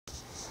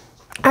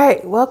All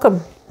right,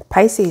 welcome,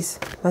 Pisces.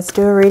 Let's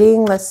do a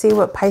reading. Let's see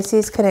what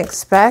Pisces can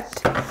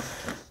expect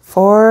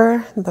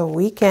for the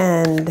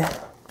weekend.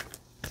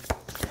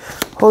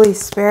 Holy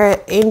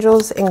Spirit,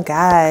 angels and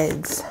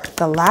guides.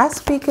 The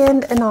last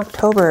weekend in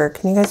October.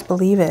 Can you guys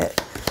believe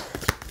it?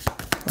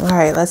 All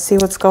right, let's see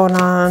what's going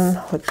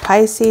on with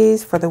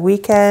Pisces for the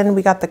weekend.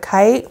 We got the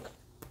kite,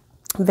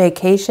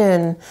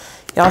 vacation.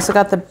 You also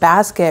got the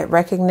basket,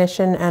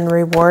 recognition and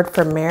reward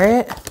for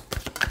merit.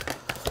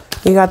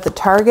 You got the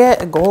target,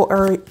 a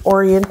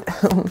goal-oriented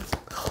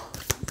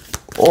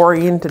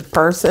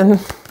person.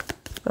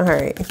 All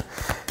right.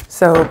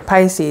 So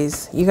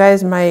Pisces, you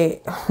guys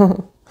might,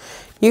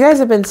 you guys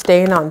have been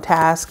staying on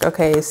task.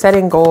 Okay,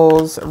 setting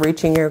goals,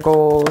 reaching your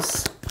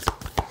goals.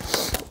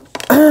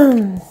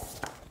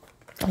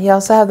 You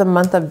also have the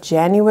month of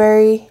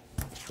January.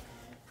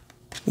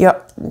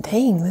 Yep.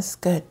 Dang, this is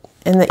good.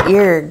 In the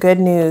ear, good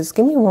news.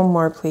 Give me one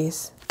more,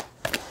 please.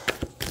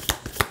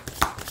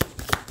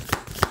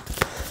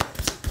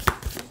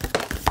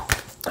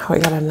 Oh, we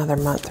got another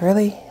month.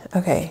 Really?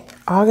 Okay.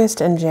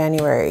 August and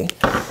January.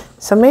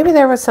 So maybe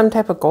there was some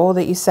type of goal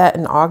that you set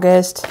in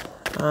August.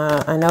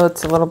 I know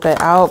it's a little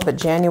bit out, but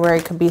January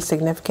could be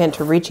significant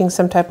to reaching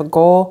some type of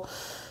goal.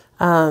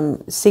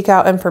 Seek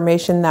out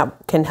information that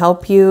can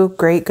help you.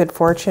 Great good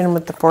fortune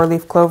with the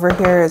 4-leaf clover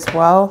here as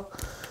well.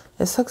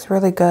 This looks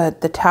really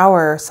good. The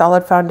Tower,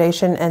 solid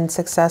foundation and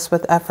success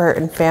with effort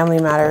and family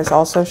matters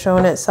also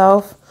showing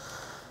itself.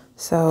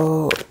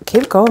 So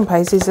keep going,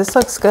 Pisces. This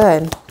looks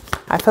good.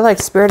 I feel like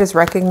Spirit is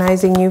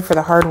recognizing you for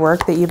the hard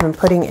work that you've been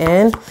putting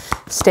in,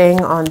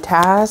 staying on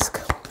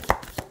task.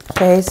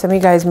 Okay, some of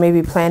you guys may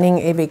be planning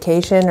a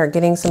vacation or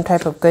getting some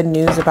type of good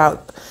news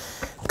about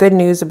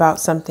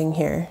something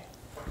here.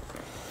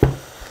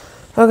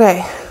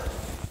 Okay.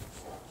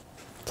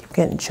 Keep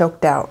getting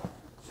choked out.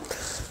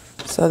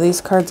 So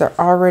these cards are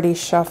already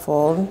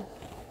shuffled.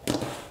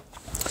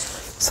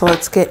 So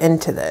let's get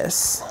into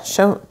this.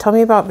 Tell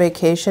me about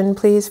vacation,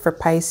 please, for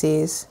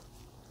Pisces.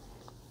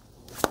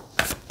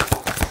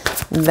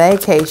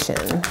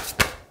 Vacation.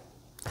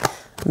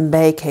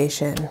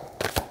 Vacation.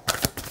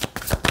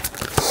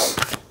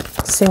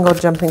 Single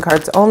jumping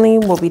cards only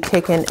will be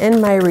taken in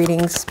my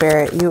reading,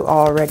 Spirit. You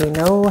already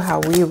know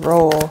how we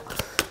roll.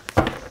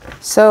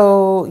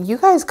 So you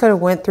guys could have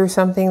went through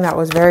something that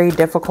was very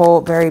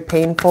difficult, very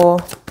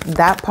painful.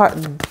 That part,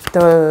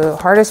 the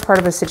hardest part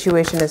of a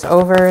situation is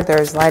over.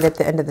 There's light at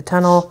the end of the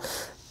tunnel.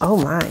 Oh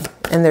my.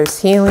 And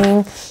there's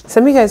healing.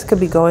 Some of you guys could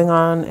be going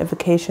on a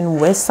vacation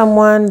with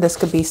someone. This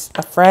could be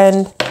a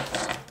friend.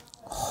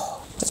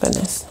 Oh my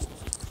goodness.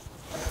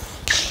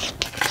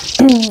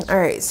 All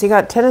right. So you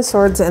got 10 of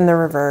Swords in the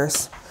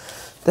reverse.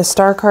 The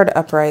Star card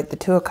upright. The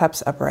 2 of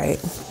Cups upright.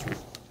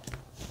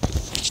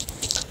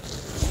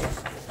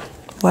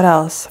 What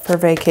else for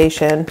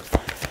vacation?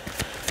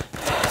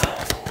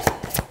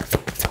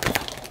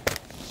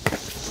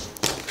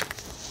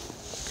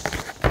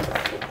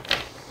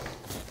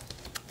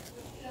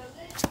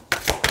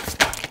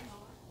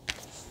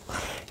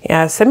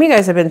 Yeah, some of you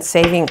guys have been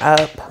saving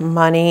up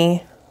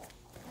money.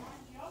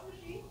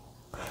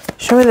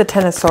 Show me the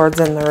 10 of Swords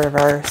in the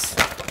reverse.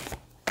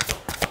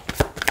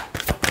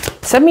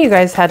 Some of you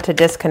guys had to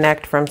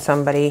disconnect from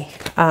somebody,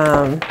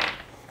 and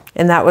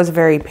that was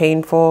very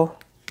painful.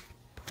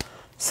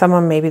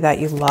 Someone maybe that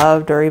you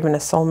loved, or even a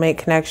soulmate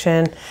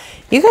connection.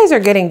 You guys are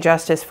getting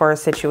justice for a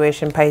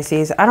situation,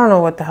 Pisces. I don't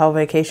know what the hell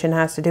vacation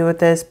has to do with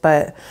this,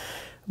 but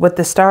with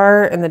the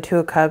Star and the 2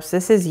 of Cups,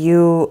 this is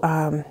you.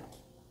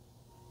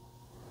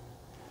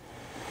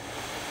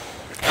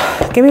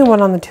 Give me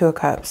one on the 2 of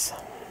Cups.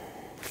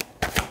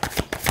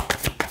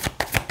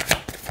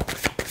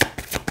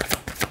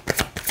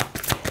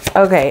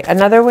 Okay,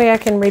 another way I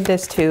can read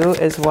this too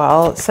as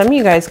well. Some of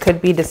you guys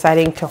could be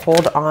deciding to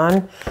hold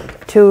on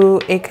to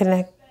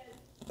a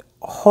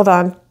hold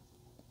on.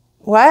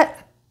 What?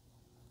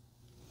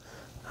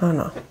 I don't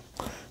know.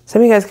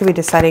 Some of you guys could be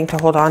deciding to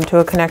hold on to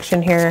a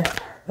connection here.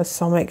 A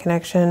soulmate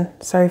connection.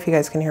 Sorry if you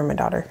guys can hear my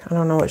daughter. I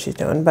don't know what she's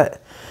doing,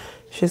 but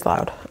she's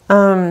loud.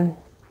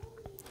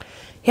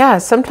 Yeah,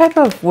 some type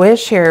of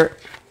wish here.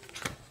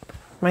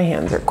 My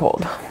hands are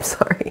cold. I'm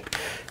sorry.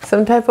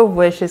 Some type of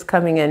wish is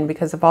coming in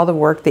because of all the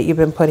work that you've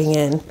been putting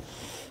in.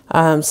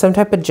 Some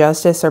type of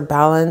justice or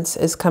balance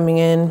is coming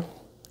in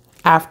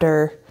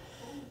after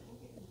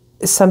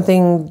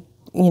something,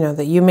 you know,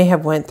 that you may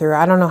have went through.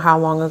 I don't know how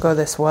long ago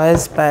this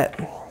was, but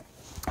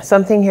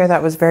something here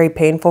that was very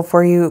painful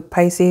for you,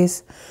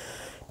 Pisces.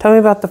 Tell me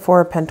about the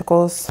 4 of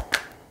Pentacles.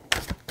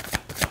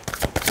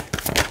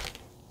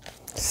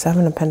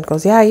 7 of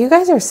Pentacles. Yeah, you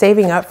guys are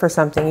saving up for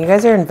something. You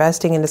guys are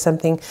investing into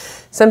something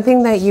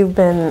that you've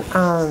been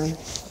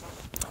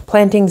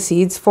planting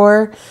seeds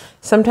for.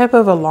 Some type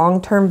of a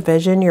long-term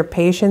vision. Your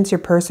patience, your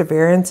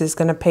perseverance is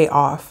going to pay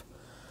off.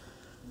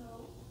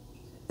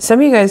 Some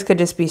of you guys could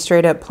just be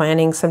straight up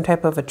planning some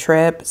type of a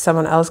trip.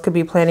 Someone else could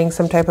be planning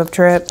some type of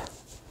trip.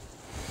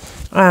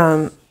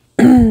 Yeah,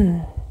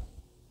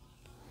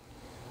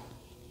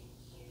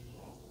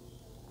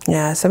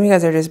 some of you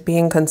guys are just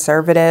being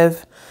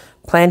conservative,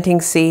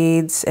 planting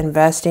seeds,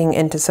 investing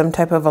into some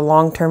type of a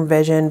long-term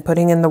vision,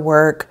 putting in the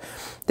work.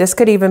 This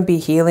could even be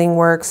healing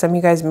work. Some of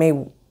you guys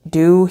may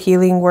do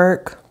healing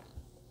work.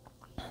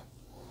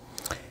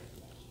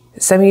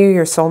 Some of you,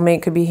 your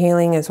soulmate could be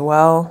healing as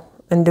well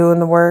and doing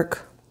the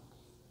work.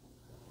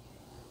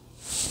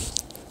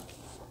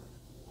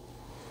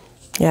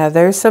 Yeah,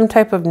 there's some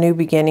type of new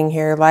beginning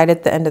here. Light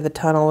at the end of the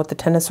tunnel with the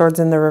Ten of Swords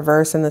in the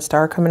reverse and the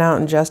Star coming out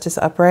and Justice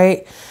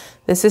upright.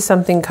 This is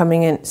something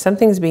coming in.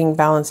 Something's being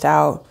balanced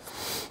out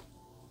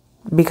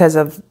because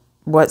of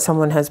what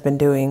someone has been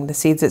doing. The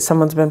seeds that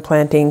someone's been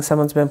planting.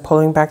 Someone's been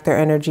pulling back their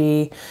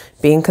energy,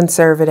 being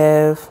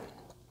conservative,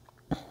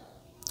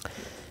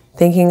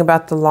 thinking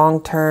about the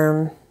long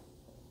term.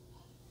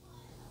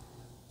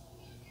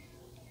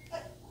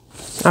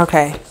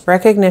 Okay,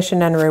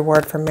 recognition and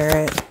reward for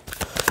merit.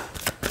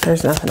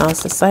 There's nothing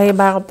else to say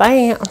about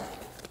that.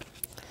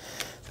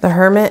 The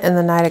Hermit and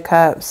the Knight of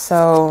Cups.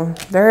 So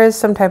there is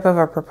some type of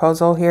a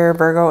proposal here.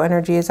 Virgo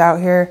energy is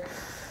out here.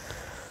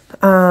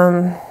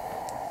 The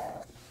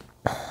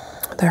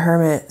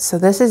Hermit. So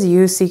this is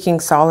you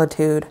seeking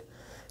solitude,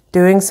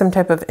 doing some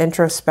type of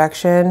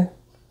introspection.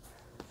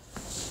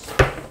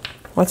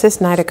 What's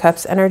this Knight of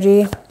Cups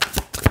energy?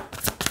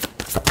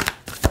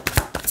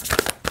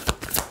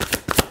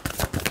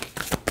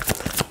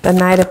 The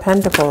Knight of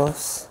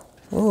Pentacles.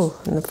 Ooh,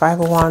 and the Five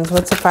of Wands.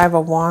 What's the Five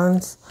of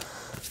Wands?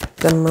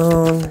 The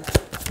Moon.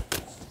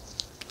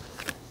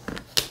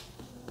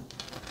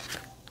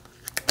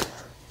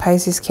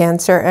 Pisces,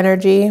 Cancer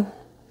energy.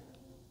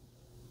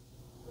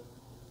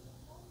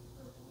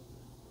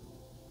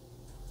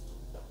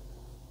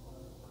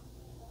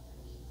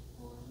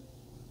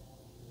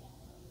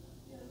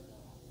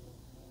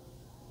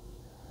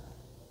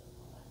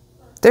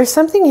 There's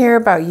something here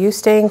about you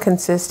staying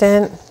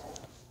consistent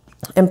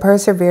and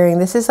persevering.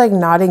 This is like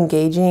not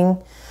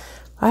engaging.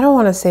 I don't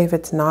want to say if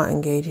it's not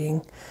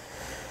engaging.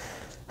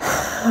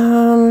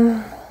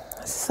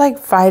 It's like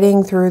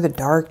fighting through the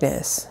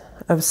darkness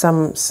of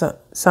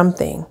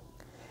something.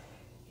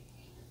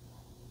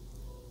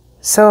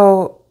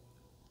 So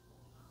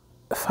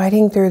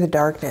fighting through the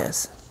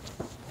darkness.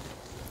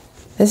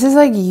 This is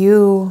like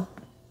you.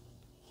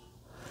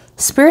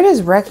 Spirit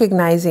is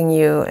recognizing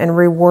you and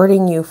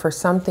rewarding you for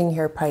something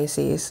here,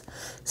 Pisces.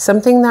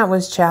 Something that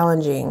was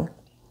challenging.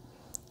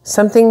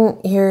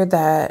 Something here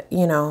that,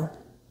 you know,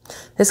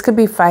 this could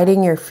be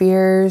fighting your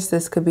fears.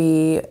 This could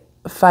be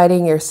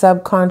fighting your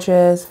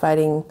subconscious,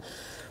 fighting,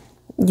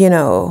 you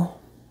know,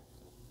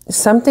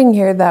 something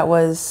here that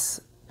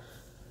was,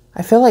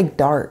 I feel like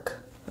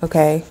dark,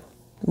 okay?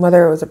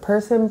 Whether it was a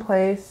person,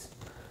 place,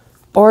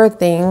 or a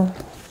thing.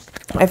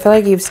 I feel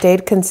like you've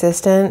stayed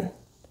consistent.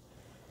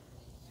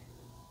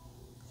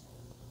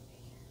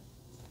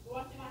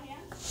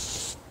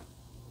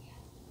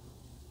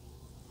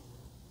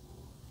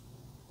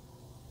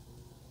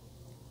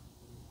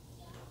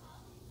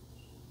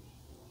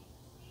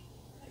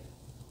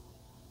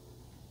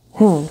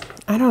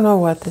 I don't know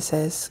what this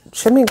is.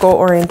 Show me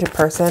goal-oriented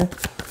person.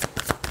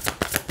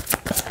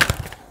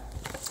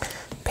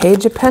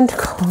 Page of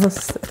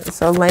Pentacles.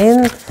 So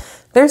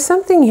there's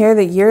something here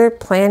that you're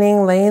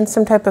planning, laying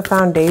some type of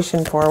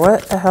foundation for.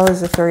 What the hell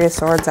is the Three of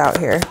Swords out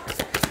here?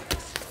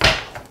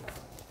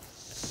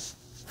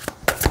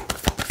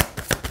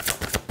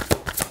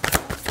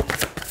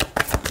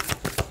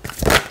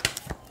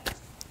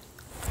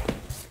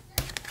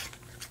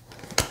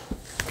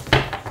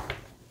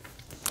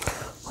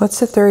 What's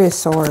the Three of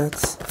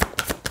Swords?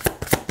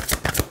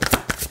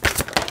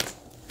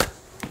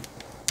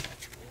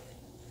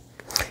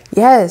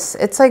 Yes,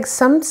 it's like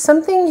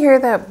something here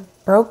that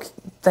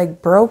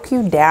broke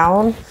you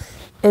down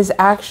is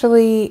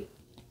actually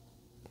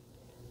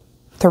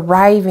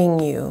thriving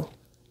you.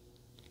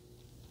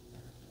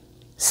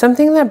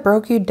 Something that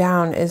broke you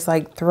down is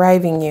like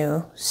thriving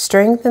you.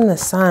 Strength in the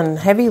Sun.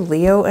 Heavy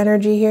Leo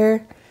energy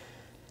here.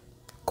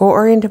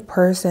 Goal-oriented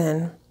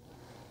person.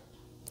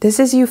 This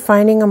is you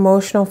finding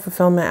emotional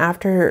fulfillment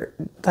after,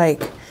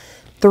 like,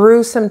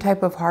 through some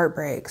type of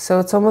heartbreak. So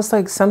it's almost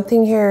like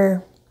something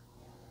here.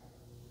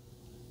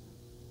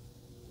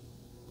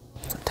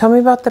 Tell me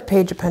about the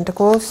Page of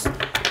Pentacles.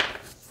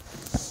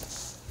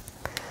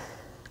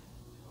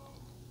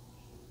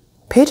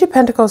 Page of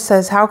Pentacles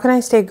says, how can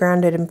I stay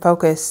grounded and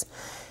focus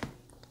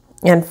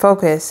in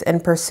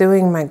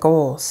pursuing my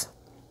goals?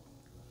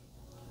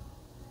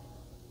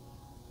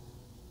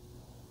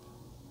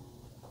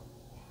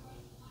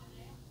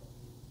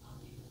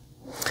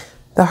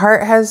 The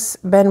heart has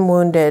been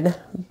wounded,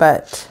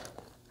 but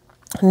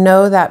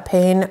know that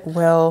pain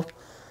will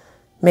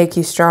make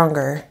you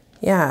stronger.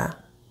 Yeah.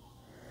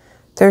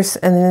 And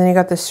then you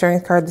got the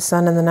Strength card, the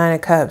Sun, and the Nine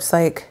of Cups.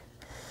 Like,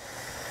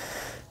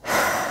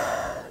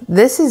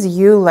 this is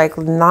you, like,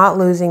 not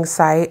losing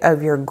sight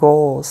of your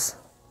goals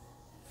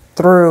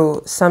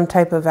through some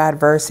type of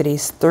adversity,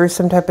 through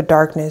some type of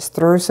darkness,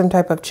 through some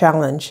type of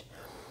challenge.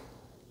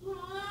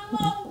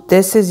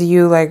 This is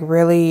you, like,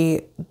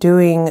 really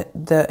doing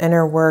the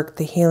inner work,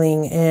 the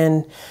healing,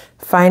 and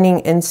finding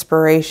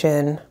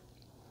inspiration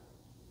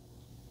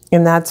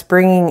And that's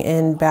bringing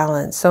in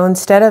balance. So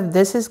instead of,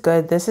 this is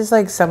good, this is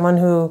like someone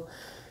who,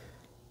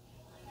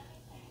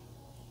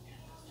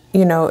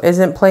 you know,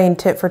 isn't playing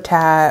tit for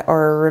tat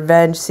or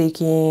revenge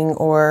seeking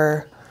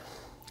or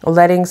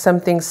letting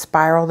something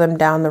spiral them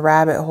down the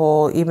rabbit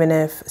hole, even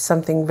if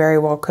something very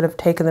well could have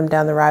taken them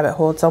down the rabbit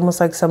hole. It's almost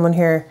like someone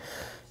here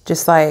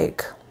just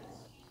like,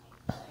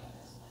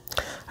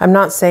 I'm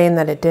not saying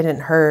that it didn't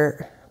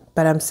hurt,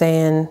 but I'm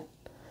saying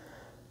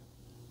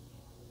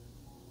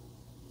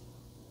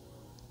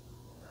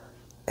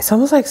it's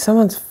almost like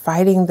someone's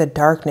fighting the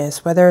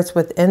darkness, whether it's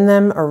within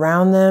them,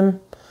 around them,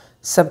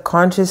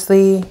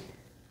 subconsciously.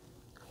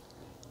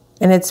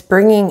 And it's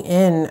bringing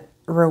in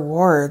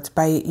rewards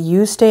by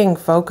you staying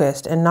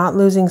focused and not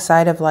losing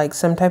sight of like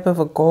some type of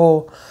a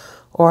goal,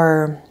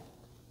 or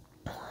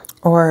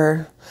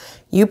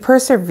you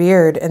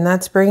persevered, and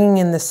that's bringing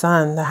in the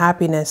sun, the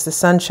happiness, the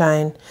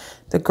sunshine,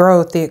 the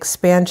growth, the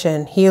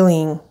expansion,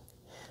 healing.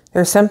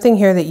 There's something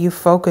here that you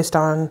focused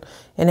on,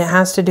 and it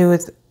has to do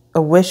with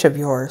a wish of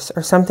yours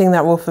or something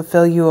that will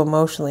fulfill you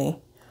emotionally.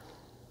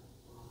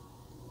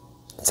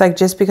 It's like,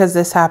 just because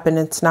this happened,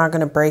 it's not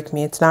going to break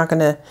me. It's not going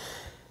to,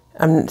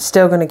 I'm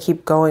still going to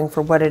keep going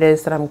for what it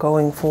is that I'm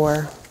going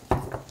for.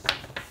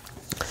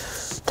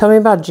 Tell me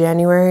about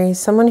January.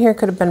 Someone here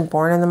could have been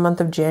born in the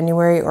month of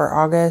January or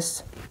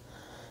August.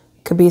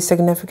 Could be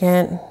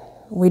significant.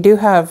 We do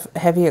have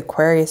heavy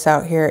Aquarius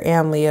out here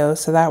and Leo,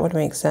 so that would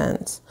make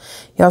sense.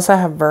 You also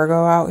have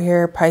Virgo out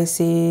here,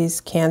 Pisces,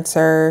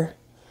 Cancer,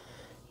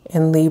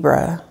 and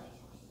Libra.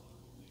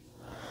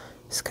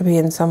 This could be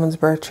in someone's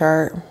birth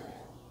chart.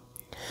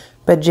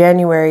 But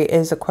January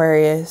is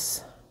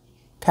Aquarius,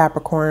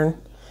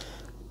 Capricorn.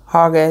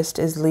 August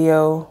is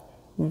Leo,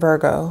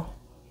 Virgo.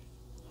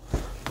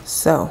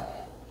 So,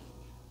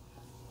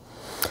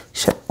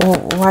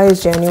 why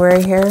is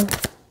January here?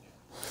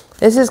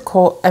 This is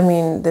cold. I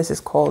mean, this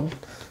is cold.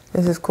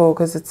 This is cool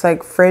because it's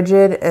like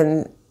frigid,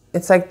 and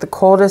it's like the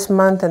coldest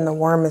month and the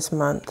warmest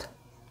month.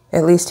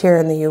 At least here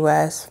in the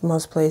US,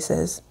 most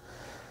places.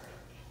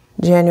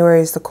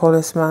 January is the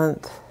coldest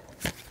month.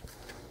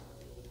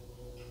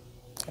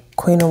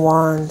 Queen of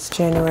Wands,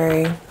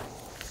 January.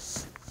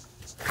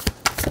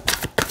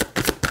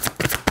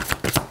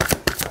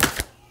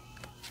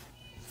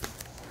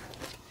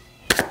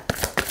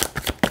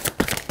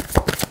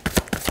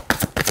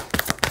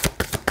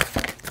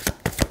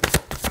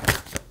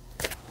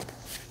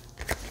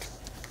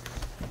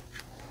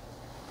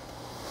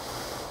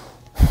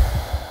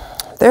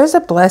 There's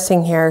a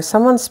blessing here.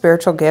 Someone's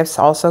spiritual gifts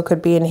also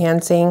could be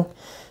enhancing.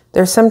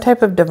 There's some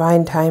type of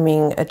divine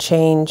timing, a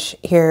change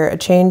here, a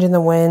change in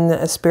the wind,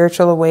 a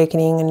spiritual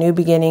awakening, a new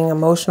beginning,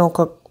 emotional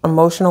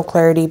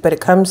clarity, but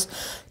it comes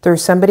through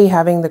somebody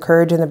having the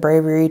courage and the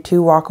bravery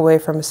to walk away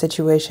from a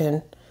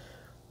situation.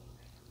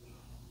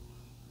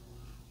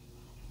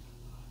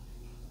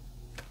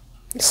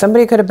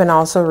 Somebody could have been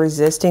also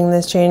resisting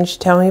this change.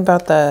 Tell me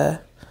about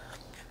the,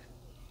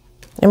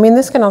 I mean,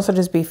 this can also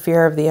just be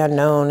fear of the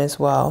unknown as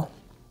well.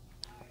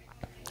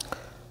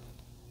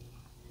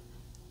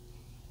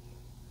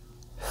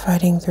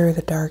 Fighting through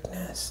the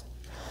darkness.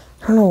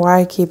 I don't know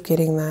why I keep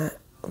getting that.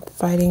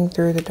 Fighting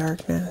through the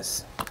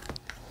darkness.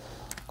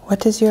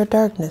 What is your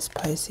darkness,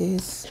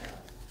 Pisces?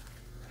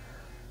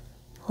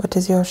 What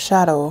is your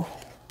shadow?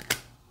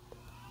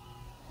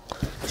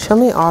 Show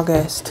me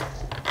August.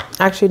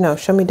 Actually, no.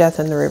 Show me death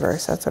in the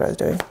reverse. That's what I was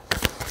doing.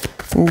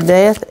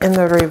 Death in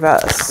the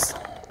reverse.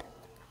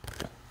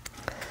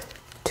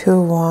 Two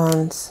of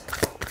Wands.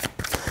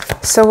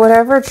 So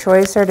whatever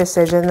choice or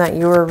decision that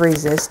you were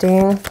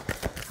resisting,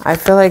 I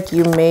feel like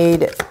you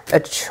made a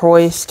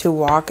choice to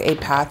walk a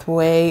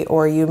pathway,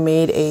 or you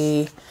made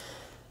a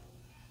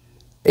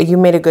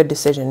good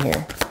decision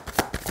here.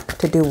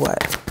 To do what?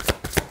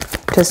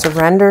 To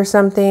surrender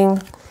something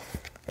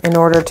in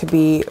order to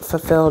be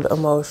fulfilled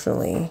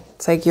emotionally.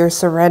 It's like you're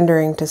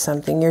surrendering to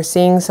something. You're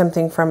seeing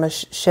something from a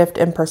shift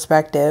in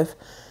perspective.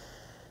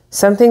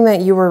 Something that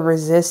you were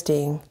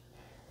resisting.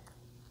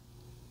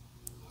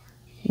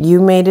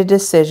 You made a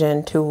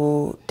decision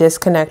to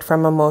disconnect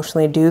from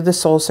emotionally, do the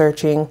soul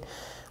searching,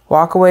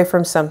 walk away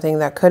from something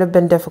that could have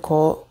been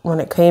difficult when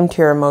it came to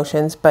your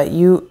emotions. But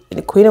you,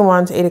 Queen of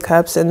Wands, 8 of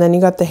Cups, and then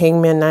you got the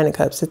Hangman, 9 of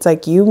Cups. It's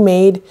like you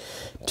made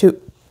Two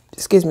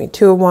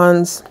of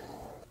Wands,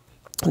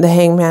 the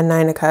Hangman,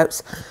 9 of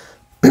Cups.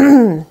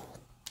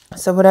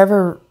 So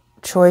whatever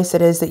choice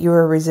it is that you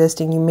were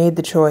resisting, you made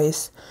the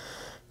choice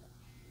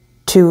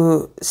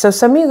to, so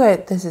some of you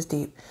guys, this is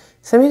deep.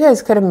 Some of you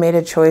guys could have made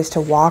a choice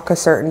to walk a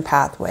certain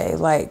pathway.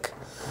 Like,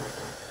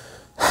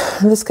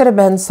 this could have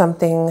been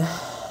something,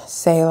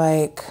 say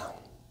like,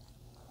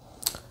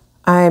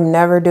 I'm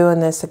never doing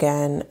this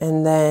again.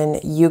 And then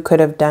you could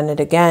have done it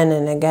again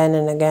and again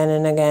and again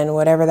and again,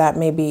 whatever that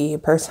may be,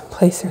 person,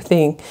 place, or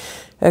thing.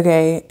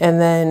 Okay. And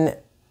then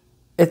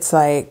it's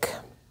like,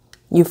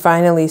 you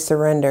finally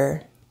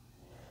surrender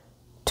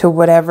to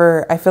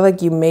whatever. I feel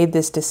like you made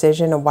this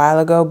decision a while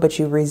ago, but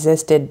you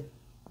resisted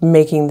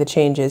making the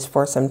changes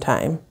for some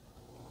time.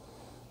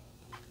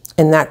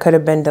 And that could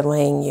have been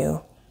delaying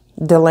you,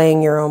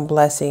 delaying your own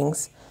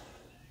blessings,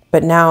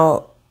 but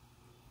now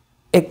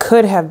it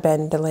could have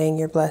been delaying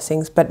your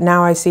blessings, but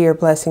now I see your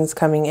blessings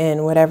coming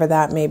in, whatever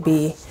that may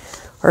be,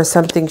 or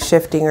something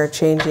shifting or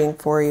changing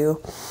for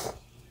you.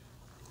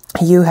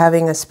 You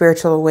having a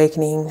spiritual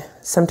awakening,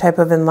 some type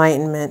of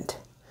enlightenment.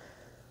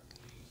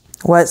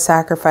 What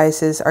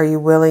sacrifices are you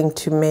willing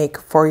to make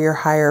for your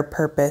higher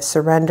purpose?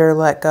 Surrender,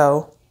 let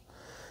go.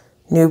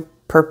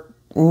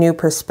 New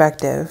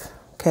perspective,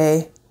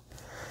 okay?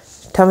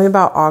 Tell me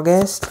about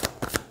August.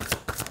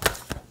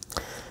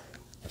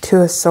 Two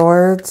of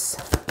Swords.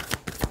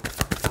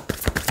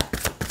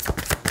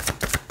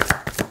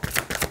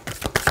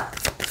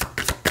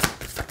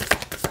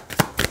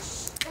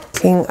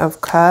 King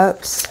of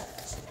Cups.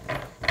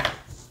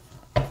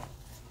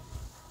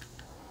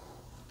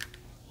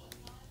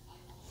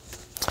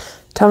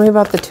 Tell me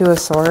about the Two of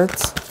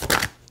Swords.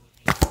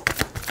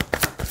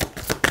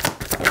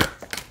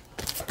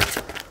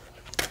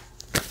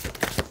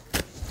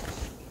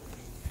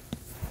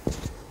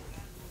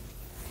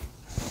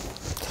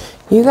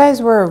 You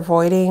guys were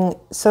avoiding,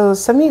 so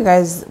some of you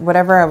guys,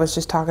 whatever I was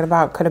just talking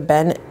about could have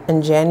been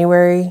in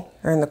January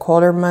or in the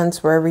colder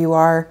months, wherever you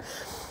are.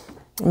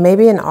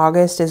 Maybe in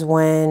August is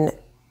when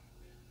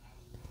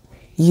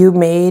you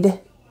made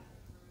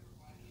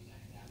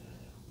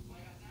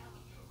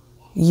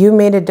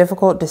a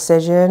difficult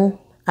decision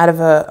out of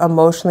an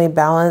emotionally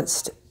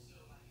balanced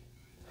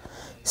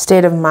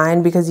state of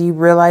mind because you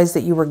realized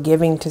that you were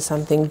giving to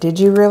something. Did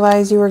you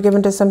realize you were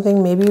giving to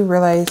something? Maybe you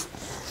realized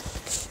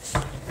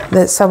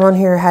that someone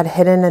here had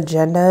hidden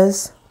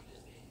agendas.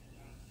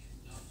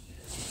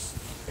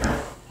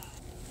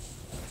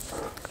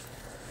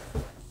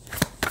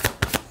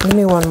 Give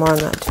me one more on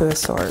that Two of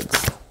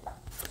Swords.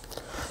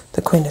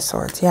 The Queen of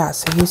Swords. Yeah,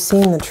 so you've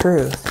seen the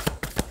truth.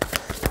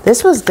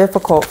 This was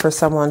difficult for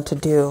someone to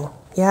do.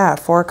 Yeah,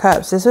 Four of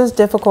Cups. This was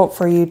difficult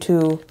for you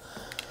to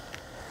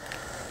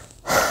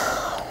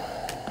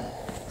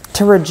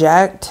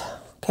reject.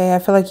 Okay, I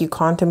feel like you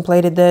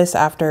contemplated this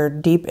after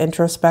deep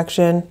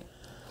introspection.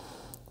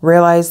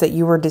 Realized that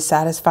you were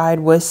dissatisfied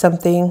with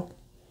something,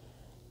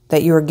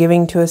 that you were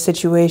giving to a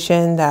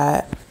situation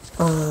that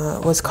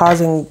was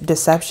causing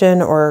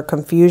deception or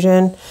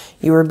confusion.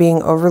 You were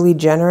being overly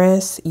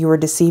generous. You were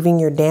deceiving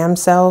your damn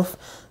self.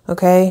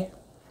 Okay.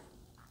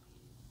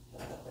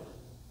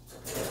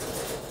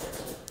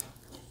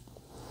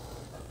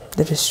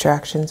 The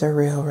distractions are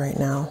real right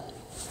now.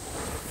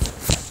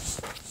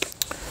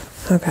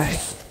 Okay.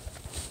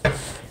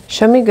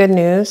 Show me good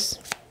news.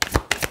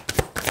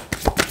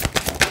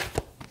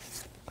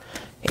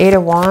 Eight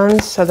of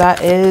Wands. So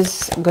that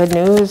is good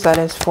news. That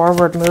is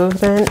forward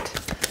movement.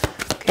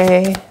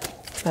 Okay.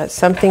 That's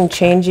something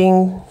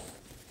changing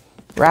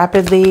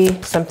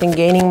rapidly. Something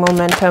gaining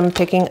momentum,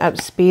 picking up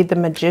speed. The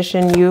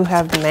Magician, you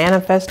have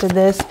manifested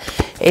this.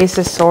 Ace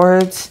of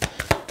Swords.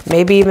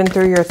 Maybe even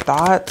through your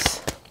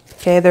thoughts.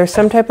 Okay. There's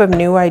some type of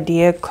new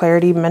idea,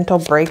 clarity, mental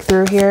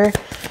breakthrough here.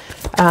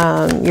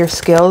 Your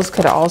skills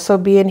could also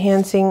be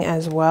enhancing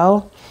as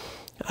well.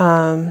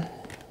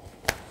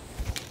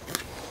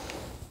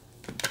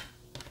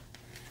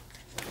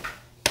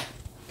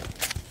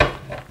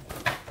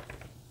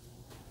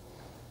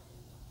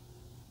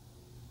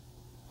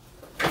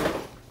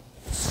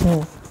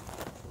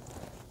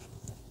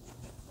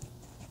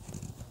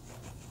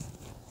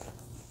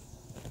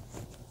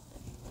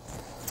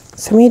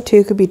 Some of you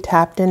too could be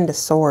tapped into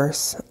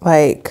source.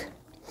 Like,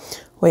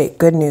 wait,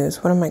 good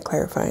news. What am I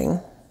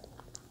clarifying?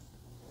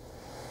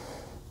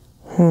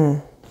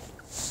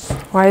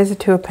 Why is the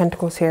Two of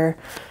Pentacles here?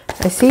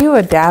 I see you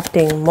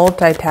adapting,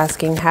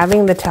 multitasking,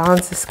 having the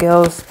talents, the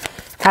skills,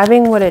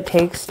 having what it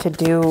takes to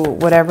do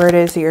whatever it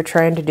is that you're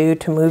trying to do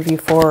to move you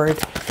forward.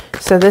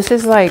 So this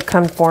is like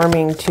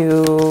conforming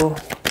to,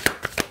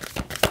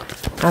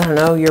 I don't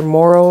know, your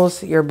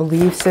morals, your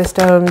belief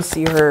systems,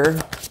 your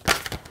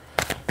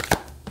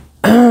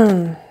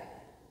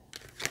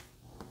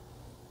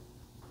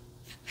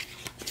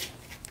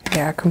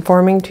yeah,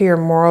 conforming to your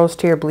morals,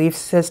 to your belief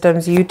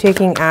systems, you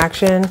taking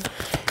action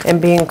and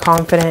being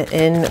confident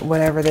in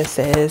whatever this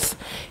is.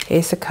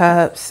 Ace of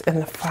Cups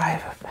and the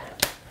Five of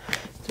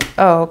Pentacles.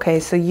 Oh, okay.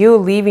 So you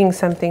leaving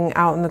something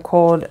out in the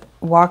cold,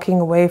 walking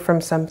away from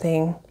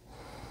something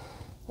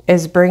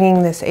is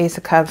bringing this Ace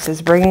of Cups,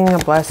 is bringing a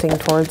blessing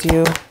towards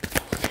you.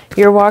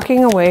 You're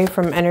walking away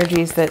from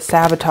energies that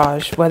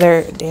sabotage,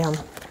 whether, damn,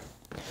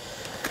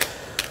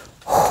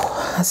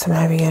 that's some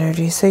heavy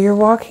energy. So you're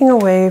walking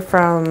away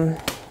from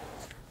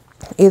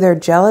either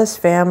jealous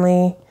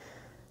family,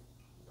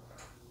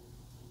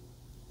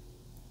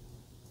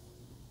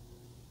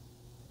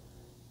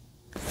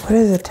 what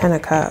is the Ten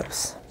of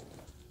Cups?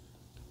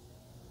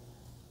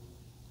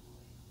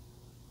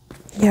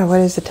 Yeah, what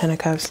is the Ten of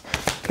Cups?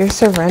 You're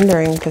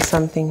surrendering to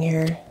something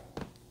here.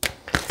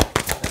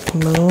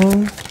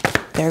 Moon.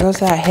 There goes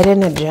that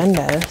hidden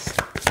agendas.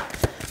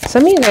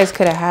 Some of you guys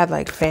could have had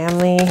like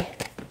family.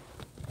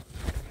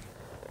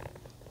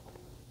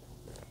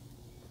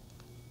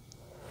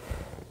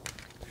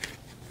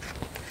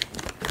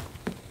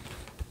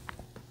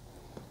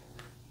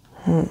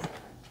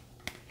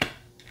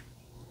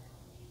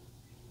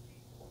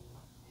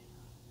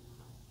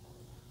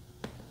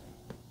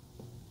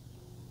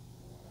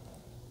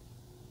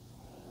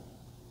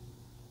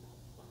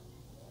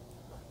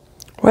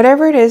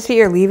 Whatever it is that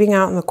you're leaving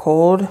out in the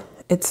cold,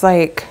 it's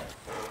like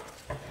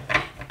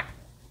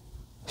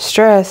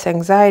stress,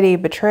 anxiety,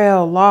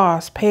 betrayal,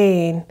 loss,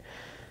 pain,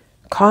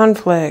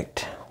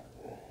 conflict,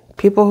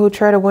 people who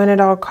try to win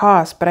at all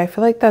costs. But I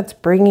feel like that's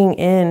bringing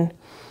in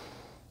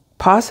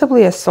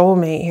possibly a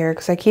soulmate here,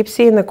 because I keep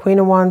seeing the Queen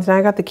of Wands and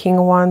I got the King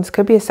of Wands.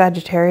 Could be a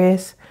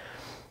Sagittarius.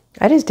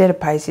 I just did a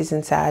Pisces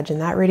and Sag, and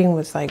that reading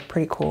was like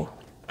pretty cool.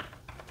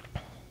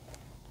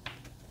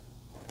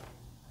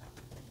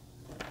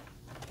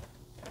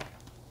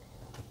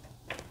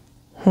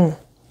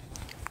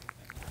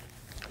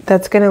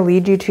 That's going to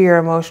lead you to your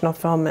emotional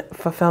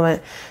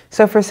fulfillment.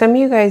 So for some of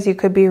you guys, you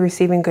could be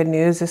receiving good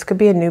news. This could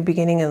be a new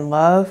beginning in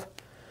love,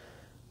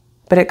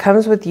 but it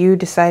comes with you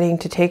deciding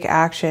to take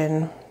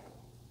action.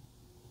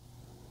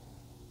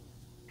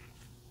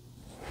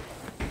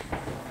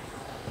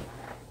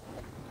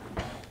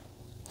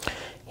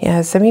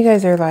 Yeah, some of you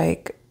guys are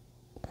like,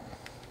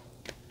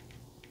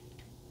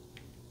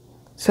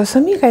 so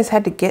some of you guys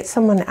had to get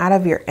someone out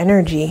of your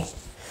energy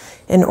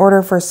in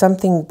order for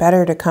something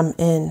better to come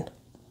in.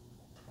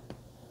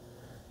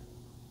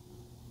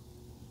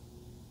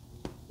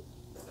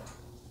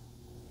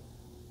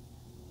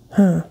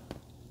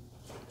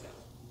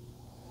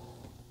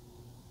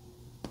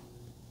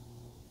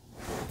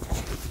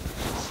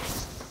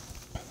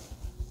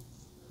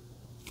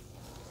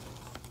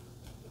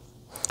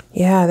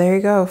 Yeah, there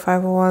you go.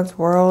 Five of Wands,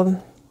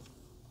 World.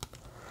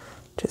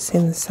 Just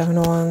seeing the Seven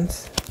of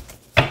Wands.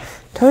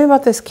 Tell me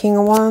about this King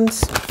of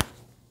Wands.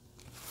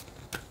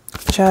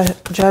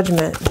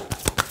 Judgment.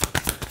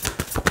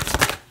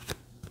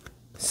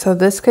 So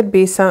this could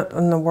be some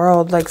in the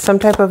world, like some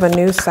type of a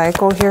new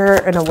cycle here,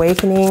 an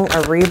awakening,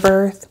 a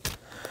rebirth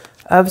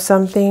of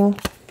something.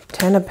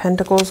 10 of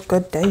Pentacles,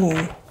 good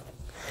dang.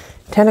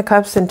 10 of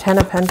Cups and 10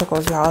 of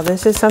Pentacles, y'all.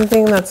 This is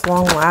something that's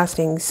long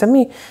lasting.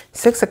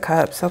 Six of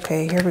Cups.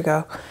 Okay, here we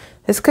go.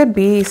 This could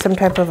be some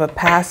type of a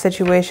past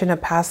situation, a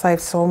past life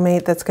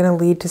soulmate that's going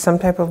to lead to some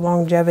type of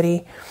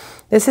longevity.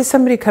 This is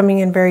somebody coming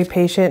in very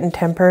patient and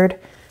tempered.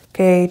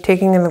 Okay,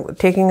 taking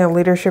a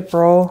leadership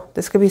role.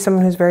 This could be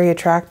someone who's very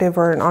attractive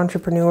or an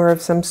entrepreneur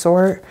of some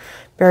sort.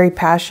 Very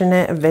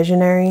passionate, a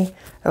visionary,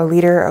 a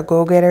leader, a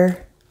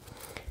go-getter.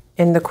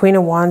 And the Queen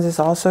of Wands is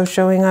also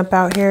showing up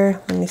out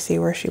here. Let me see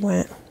where she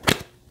went.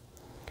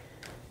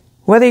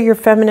 Whether you're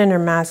feminine or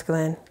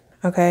masculine,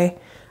 okay?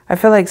 I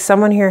feel like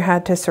someone here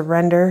had to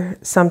surrender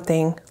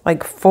something,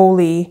 like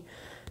fully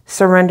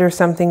surrender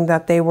something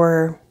that they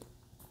were.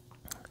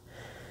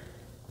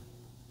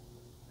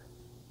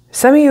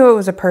 Some of you, it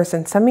was a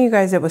person. Some of you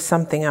guys, it was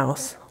something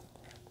else.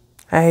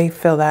 I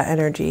feel that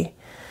energy.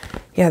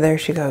 Yeah, there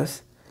she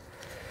goes.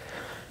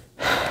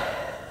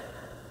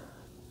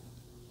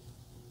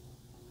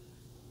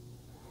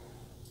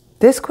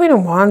 This Queen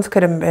of Wands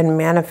could have been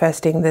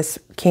manifesting this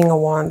King of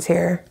Wands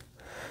here.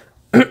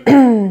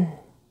 And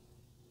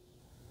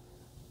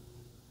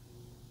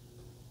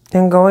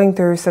going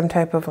through some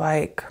type of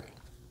like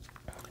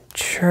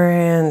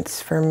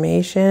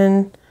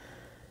transformation.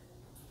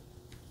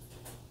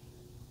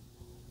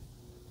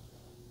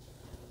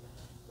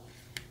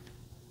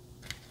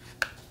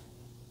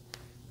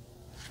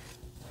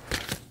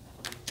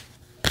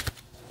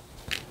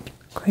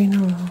 Queen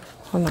of,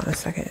 hold on a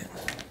second.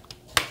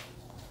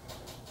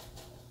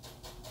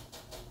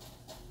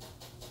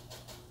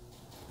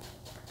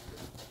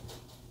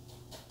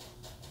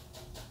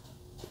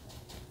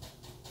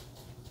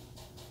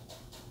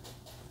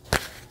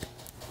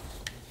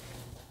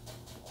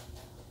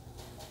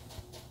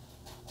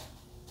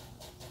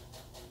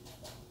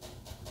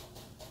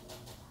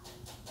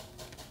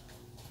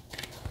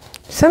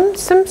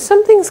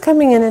 Something's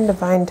coming in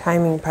divine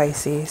timing,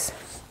 Pisces.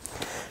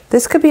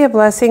 This could be a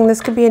blessing.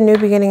 This could be a new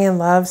beginning in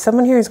love.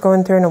 Someone here is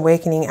going through an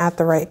awakening at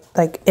the right,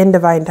 like in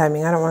divine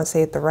timing. I don't want to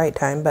say at the right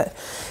time, but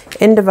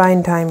in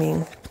divine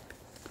timing.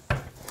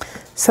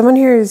 Someone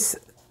here has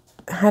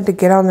had to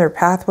get on their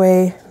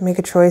pathway, make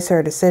a choice or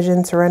a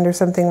decision, surrender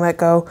something, let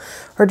go,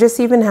 or just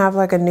even have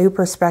like a new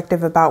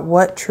perspective about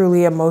what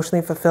truly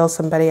emotionally fulfills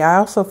somebody. I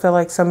also feel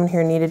like someone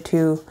here needed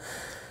to,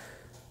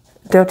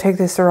 don't take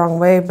this the wrong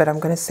way, but I'm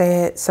going to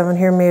say it. Someone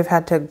here may have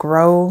had to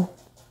grow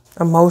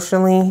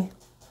emotionally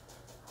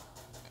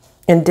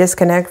and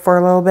disconnect for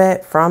a little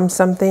bit from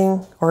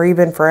something, or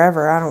even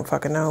forever. I don't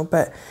fucking know,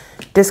 but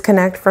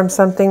disconnect from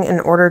something in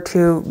order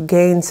to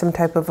gain some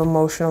type of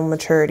emotional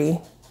maturity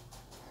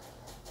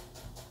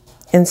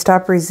and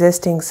stop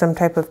resisting some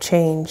type of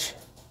change.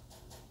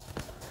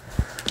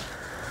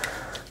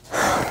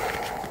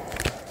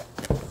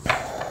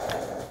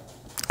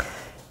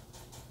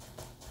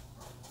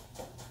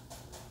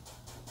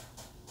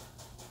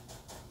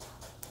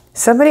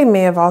 Somebody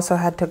may have also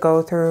had to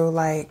go through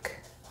like,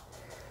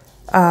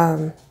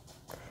 you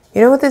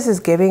know what this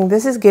is giving?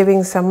 This is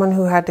giving someone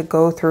who had to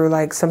go through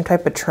like some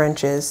type of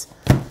trenches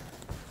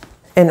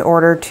in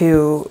order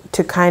to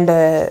kind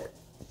of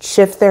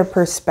shift their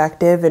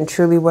perspective and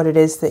truly what it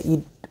is that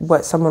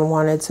what someone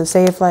wanted. So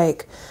say if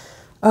like,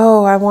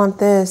 oh, I want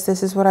this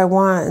is what I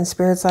want. And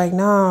Spirit's like,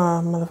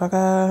 nah,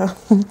 motherfucker,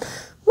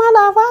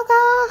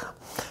 motherfucker.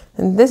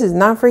 and this is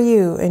not for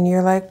you. And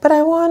you're like, but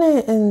I want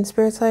it. And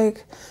Spirit's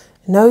like,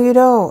 no, you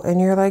don't. And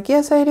you're like,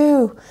 yes, I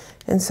do.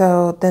 And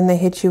so then they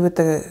hit you with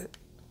the,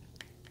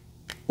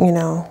 you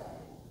know,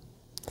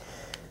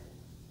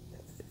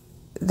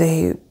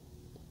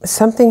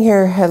 something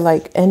here had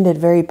like ended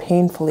very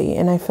painfully.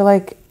 And I feel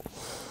like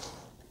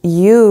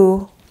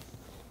you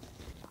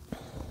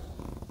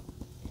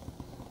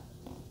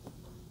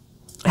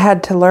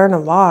had to learn a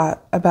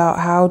lot about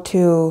how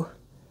to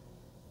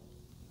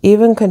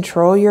even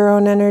control your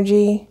own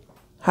energy,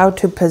 how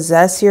to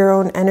possess your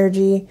own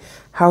energy,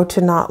 how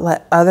to not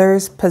let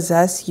others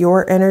possess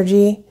your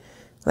energy.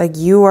 Like,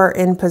 you are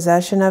in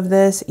possession of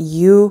this.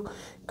 You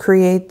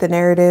create the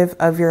narrative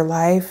of your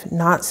life,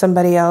 not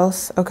somebody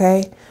else,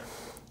 okay?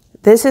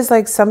 This is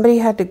like somebody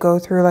had to go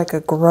through like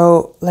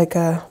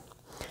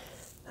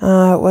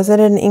was it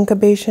an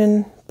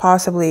incubation?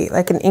 Possibly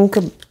like an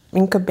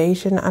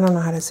incubation. I don't know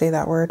how to say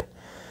that word,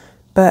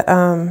 but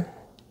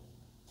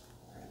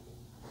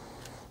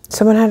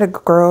someone had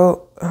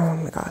to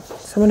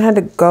someone had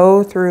to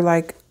go through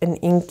like an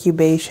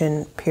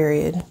incubation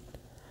period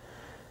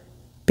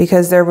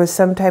because there was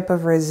some type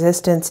of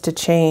resistance to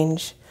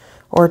change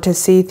or to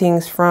see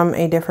things from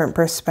a different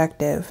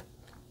perspective.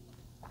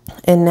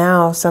 And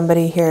now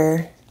somebody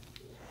here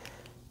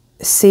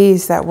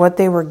sees that what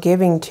they were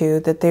giving to,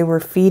 that they were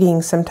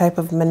feeding some type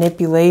of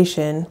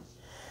manipulation,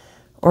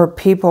 or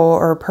people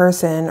or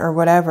person or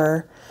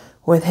whatever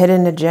with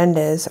hidden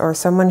agendas, or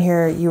someone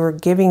here you were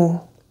giving.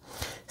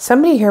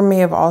 Somebody here may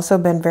have also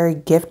been very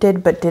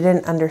gifted but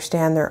didn't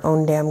understand their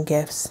own damn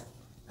gifts.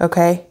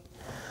 Okay?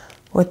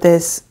 With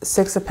this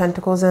Six of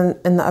Pentacles in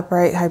the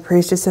upright, High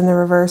Priestess in the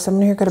reverse,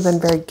 someone here could have been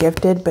very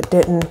gifted but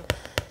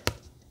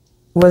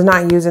was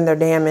not using their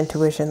damn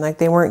intuition. Like,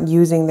 they weren't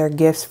using their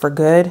gifts for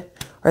good,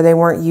 or they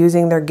weren't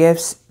using their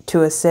gifts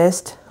to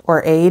assist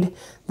or aid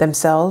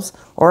themselves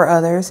or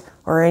others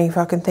or any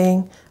fucking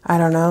thing. I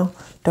don't know.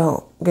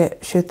 Don't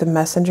shoot the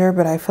messenger,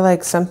 but I feel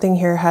like something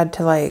here had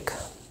to like...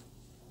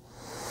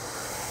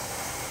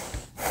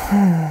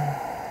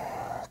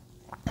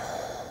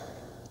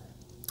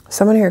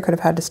 Someone here could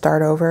have had to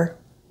start over.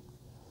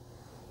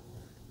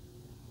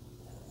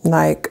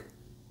 Like,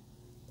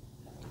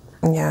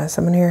 yeah,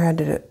 someone here had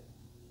to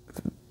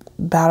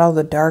battle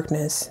the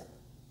darkness.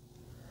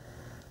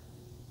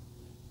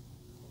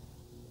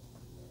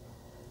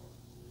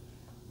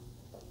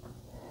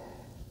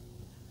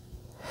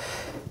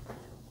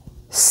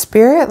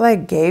 Spirit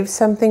like gave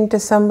something to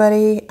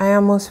somebody, I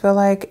almost feel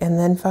like, and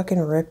then fucking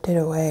ripped it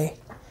away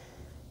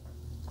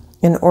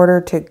in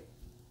order to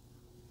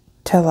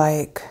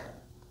like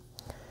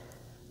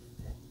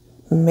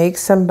make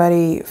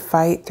somebody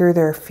fight through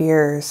their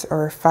fears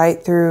or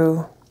fight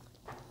through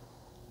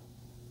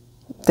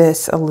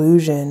this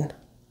illusion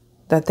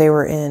that they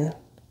were in.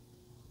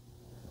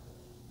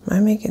 Am I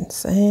making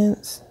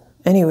sense?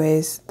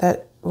 Anyways,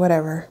 that,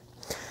 whatever.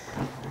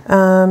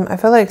 I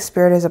feel like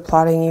Spirit is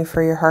applauding you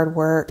for your hard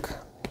work.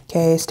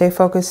 Okay, stay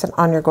focused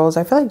on your goals.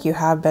 I feel like you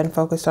have been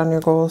focused on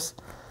your goals.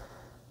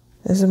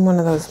 This is one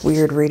of those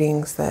weird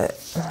readings that,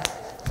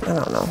 I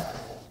don't know.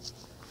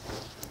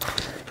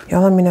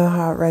 Y'all let me know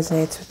how it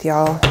resonates with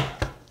y'all.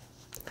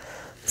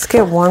 Let's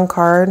get one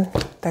card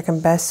that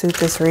can best suit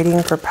this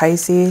reading for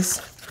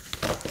Pisces.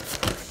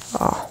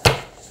 Oh.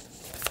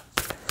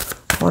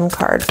 One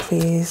card,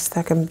 please,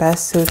 that can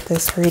best suit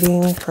this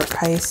reading for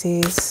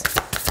Pisces.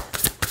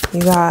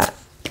 You got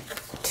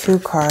 2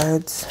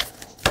 cards.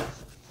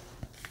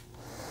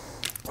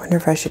 Wonder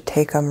if I should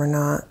take them or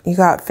not. You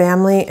got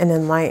family and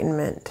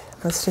enlightenment.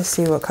 Let's just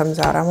see what comes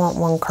out. I want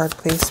 1 card,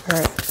 please,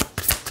 Spirit.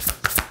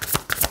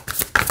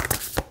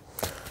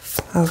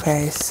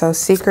 Okay, so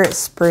secret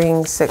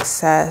spring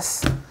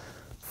success.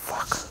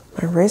 Fuck,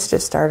 my wrist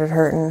just started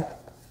hurting.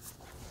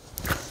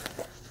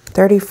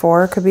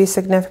 34 could be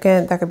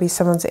significant. That could be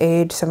someone's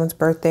age, someone's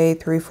birthday.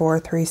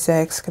 34,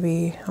 36 could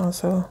be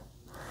also.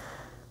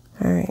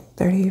 All right,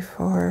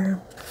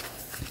 34.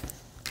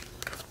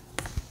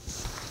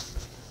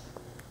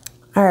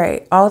 All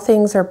right, all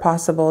things are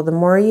possible. The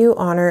more you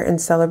honor and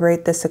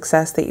celebrate the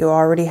success that you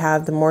already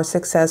have, the more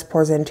success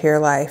pours into your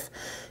life.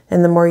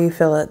 And the more you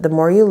feel it, the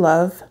more you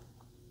love,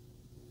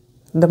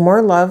 the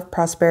more love,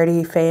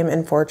 prosperity, fame,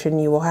 and fortune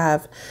you will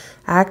have.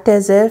 Act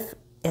as if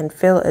and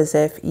feel as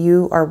if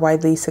you are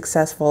widely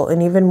successful,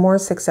 and even more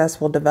success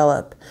will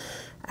develop.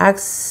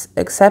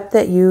 Accept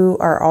that you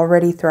are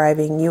already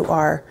thriving. You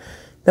are.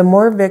 The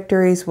more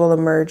victories will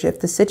emerge. If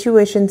the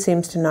situation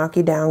seems to knock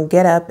you down,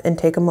 get up and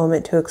take a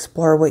moment to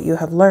explore what you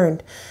have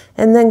learned,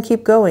 and then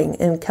keep going.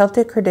 In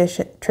Celtic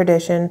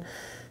tradition,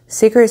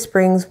 secret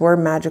springs were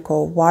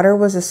magical. Water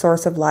was a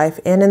source of life,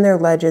 and in their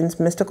legends,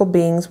 mystical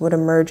beings would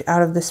emerge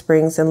out of the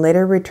springs and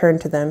later return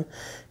to them.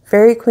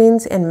 Fairy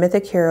queens and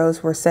mythic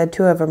heroes were said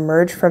to have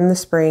emerged from the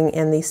spring,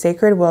 and these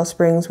sacred well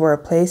springs were a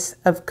place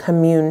of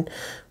commune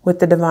with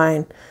the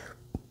divine.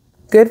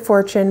 Good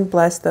fortune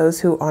blessed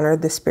those who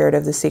honored the spirit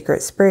of the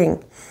secret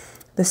spring.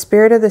 The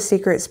spirit of the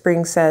secret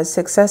spring says,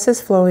 success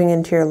is flowing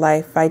into your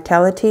life.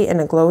 Vitality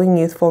and a glowing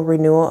youthful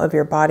renewal of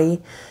your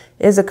body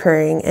is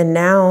occurring, and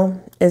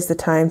now is the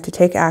time to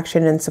take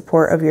action in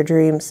support of your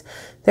dreams.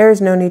 There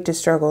is no need to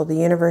struggle. The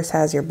universe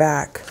has your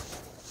back.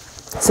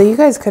 So you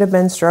guys could have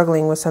been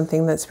struggling with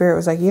something that Spirit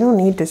was like, you don't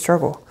need to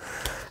struggle.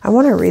 I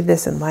want to read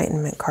this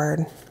enlightenment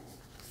card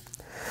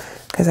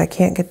because I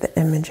can't get the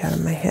image out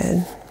of my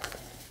head.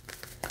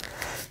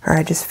 Or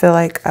I just feel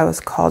like I was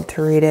called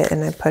to read it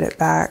and I put it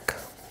back.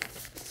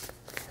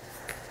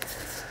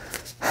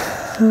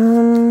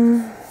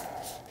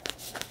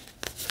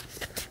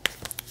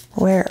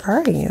 Where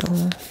are you?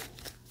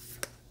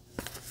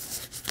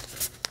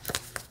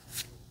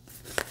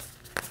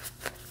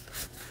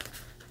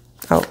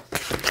 Oh,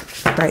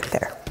 right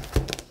there.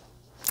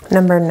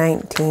 Number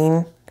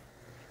 19.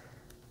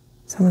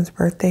 Someone's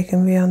birthday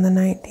can be on the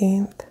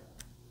 19th.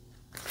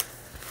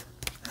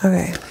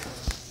 Okay.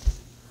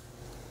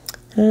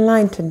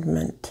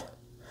 Enlightenment.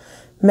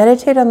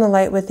 Meditate on the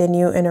light within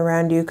you and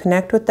around you.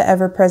 Connect with the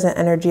ever-present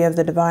energy of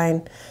the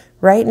divine.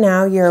 Right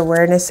now, your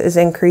awareness is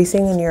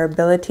increasing and your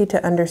ability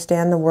to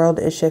understand the world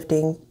is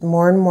shifting.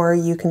 More and more,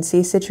 you can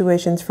see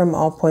situations from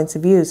all points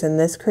of view, and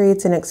this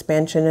creates an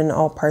expansion in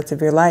all parts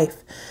of your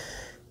life.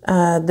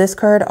 This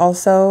card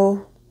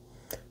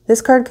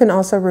can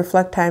also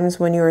reflect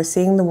times when you are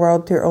seeing the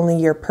world through only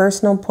your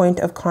personal point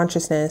of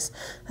consciousness.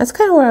 That's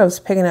kind of what I was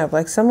picking up.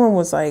 Like someone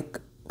was like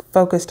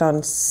focused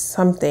on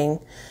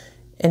something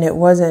and it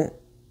was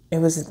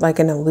like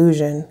an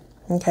illusion.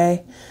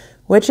 Okay.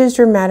 Which is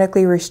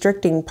dramatically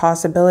restricting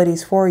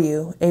possibilities for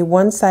you. A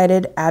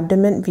one-sided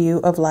abdomen view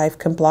of life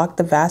can block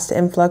the vast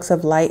influx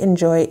of light and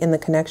joy in the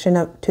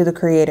connection to the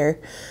Creator.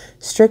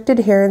 Strict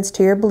adherence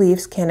to your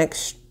beliefs can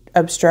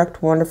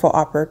obstruct wonderful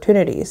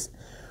opportunities.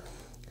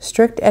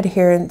 Strict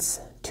adherence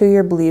to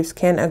your beliefs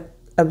can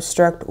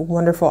obstruct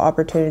wonderful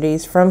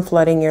opportunities from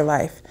flooding your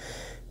life.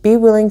 Be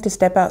willing to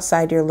step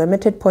outside your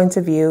limited points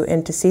of view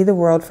and to see the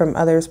world from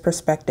others'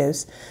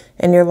 perspectives,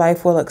 and your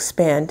life will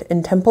expand.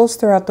 In temples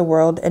throughout the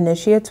world,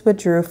 initiates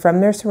withdrew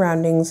from their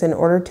surroundings in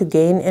order to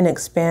gain and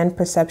expand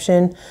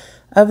perception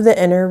of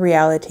the inner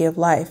reality of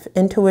life.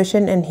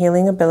 Intuition and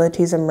healing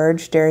abilities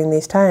emerged during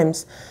these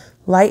times.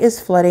 Light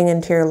is flooding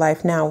into your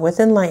life now. With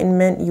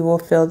enlightenment, you will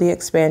feel the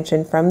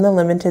expansion from the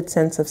limited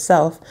sense of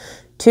self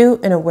to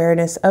an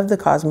awareness of the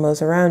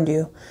cosmos around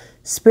you.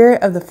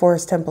 Spirit of the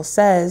Forest Temple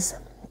says,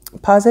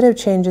 positive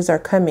changes are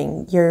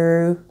coming.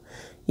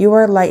 You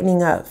are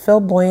lightening up. Feel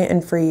buoyant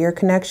and free. Your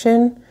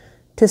connection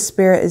to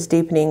Spirit is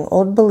deepening.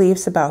 Old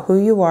beliefs about who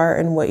you are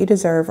and what you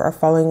deserve are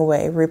falling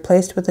away,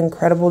 replaced with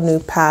incredible new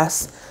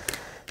paths.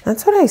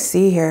 That's what I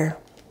see here.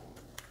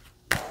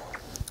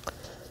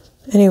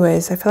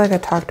 Anyways, I feel like I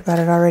talked about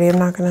it already. I'm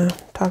not going to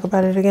talk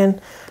about it again.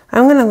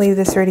 I'm going to leave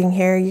this reading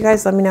here. You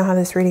guys let me know how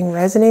this reading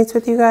resonates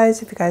with you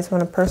guys. If you guys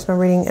want a personal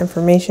reading,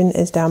 information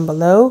is down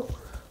below.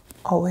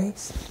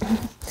 Always.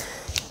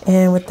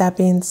 And with that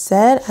being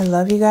said, I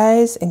love you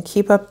guys and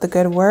keep up the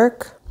good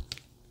work.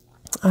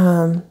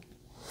 And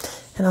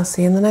I'll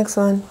see you in the next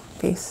one.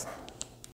 Peace.